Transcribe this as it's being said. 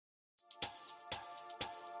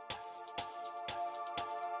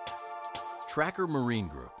Tracker Marine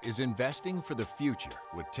Group is investing for the future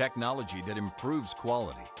with technology that improves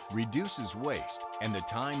quality, reduces waste, and the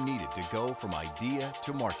time needed to go from idea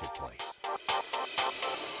to marketplace.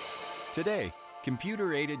 Today,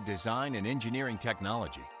 computer-aided design and engineering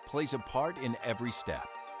technology plays a part in every step,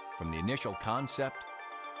 from the initial concept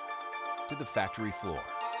to the factory floor.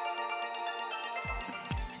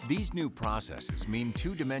 These new processes mean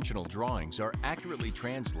two-dimensional drawings are accurately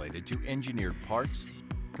translated to engineered parts,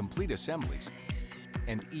 complete assemblies,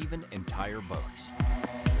 and even entire boats.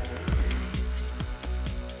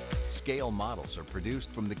 Scale models are produced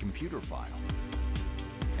from the computer file,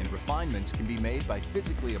 and refinements can be made by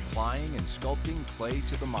physically applying and sculpting clay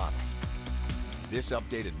to the model. This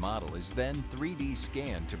updated model is then 3D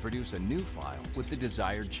scanned to produce a new file with the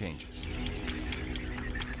desired changes.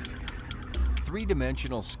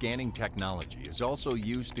 Three-dimensional scanning technology is also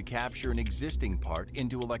used to capture an existing part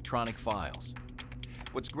into electronic files.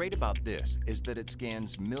 What's great about this is that it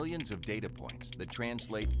scans millions of data points that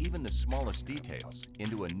translate even the smallest details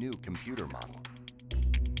into a new computer model.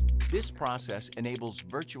 This process enables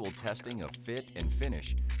virtual testing of fit and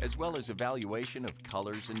finish, as well as evaluation of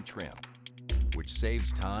colors and trim, which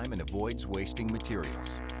saves time and avoids wasting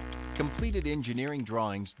materials. Completed engineering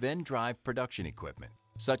drawings then drive production equipment,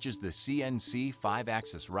 such as the CNC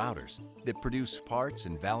 5-axis routers that produce parts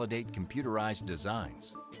and validate computerized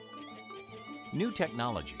designs. New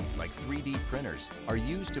technology, like 3D printers, are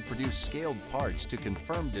used to produce scaled parts to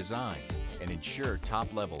confirm designs and ensure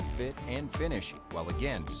top-level fit and finish, while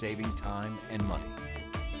again saving time and money.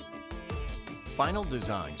 Final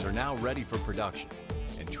designs are now ready for production,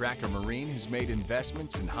 and Tracker Marine has made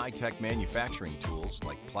investments in high-tech manufacturing tools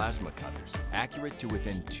like plasma cutters, accurate to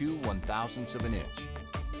within 2/1000ths of an inch.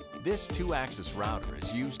 This 2-axis router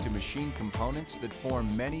is used to machine components that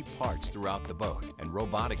form many parts throughout the boat, and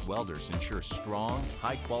robotic welders ensure strong,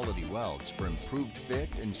 high-quality welds for improved fit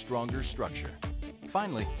and stronger structure.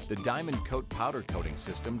 Finally, the diamond coat powder coating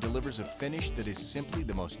system delivers a finish that is simply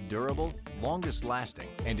the most durable, longest-lasting,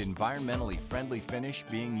 and environmentally friendly finish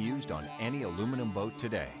being used on any aluminum boat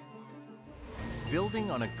today.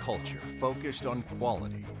 Building on a culture focused on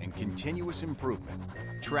quality and continuous improvement,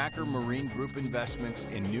 Tracker Marine Group investments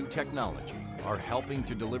in new technology are helping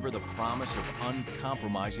to deliver the promise of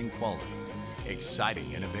uncompromising quality,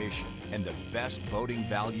 exciting innovation, and the best boating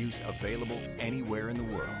values available anywhere in the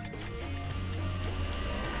world.